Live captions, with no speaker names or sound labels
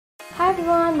Hi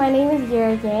everyone, my name is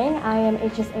Yera Yang. I am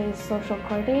HSA's social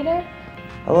coordinator.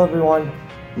 Hello everyone,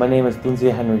 my name is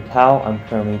Dunzia Henry Tao. I'm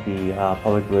currently the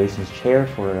Public Relations Chair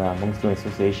for Hmong Student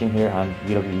Association here on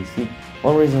UWEC.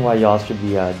 One reason why y'all should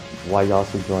join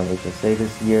HSA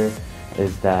this year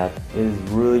is that it is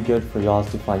really good for y'all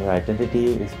to find your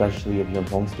identity, especially if you're a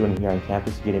Hmong student here on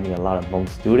campus. You're going to meet a lot of Hmong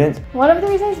students. One of the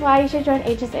reasons why you should join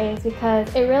HSA is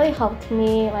because it really helped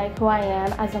me who I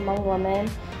am as a Hmong woman.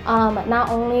 Not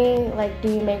only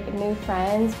do you make new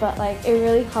friends, but it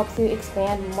really helps you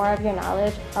expand more of your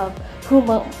knowledge of who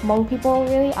Hmong people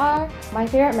really are. My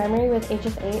favorite memory with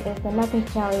HSA is the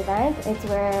Napichao event. It's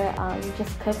where you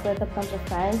just cook with a bunch of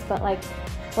friends, but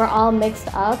we're all mixed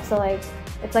up, so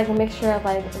it's a mixture of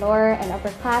lower and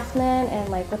upperclassmen, and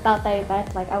without that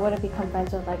event, I wouldn't become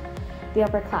friends with the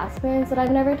upperclassmen that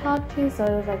I've never talked to. So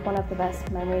it was one of the best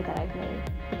memories that I've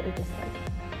made with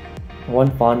HSA.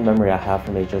 One fond memory I have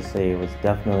from HSA was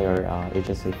definitely our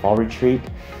HSA fall retreat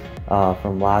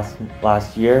from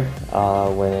last year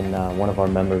when one of our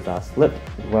members slipped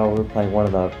while we were playing one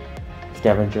of the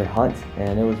scavenger hunts,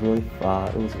 and it was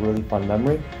a really fun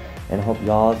memory. And I hope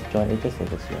y'all join HSA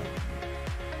this year.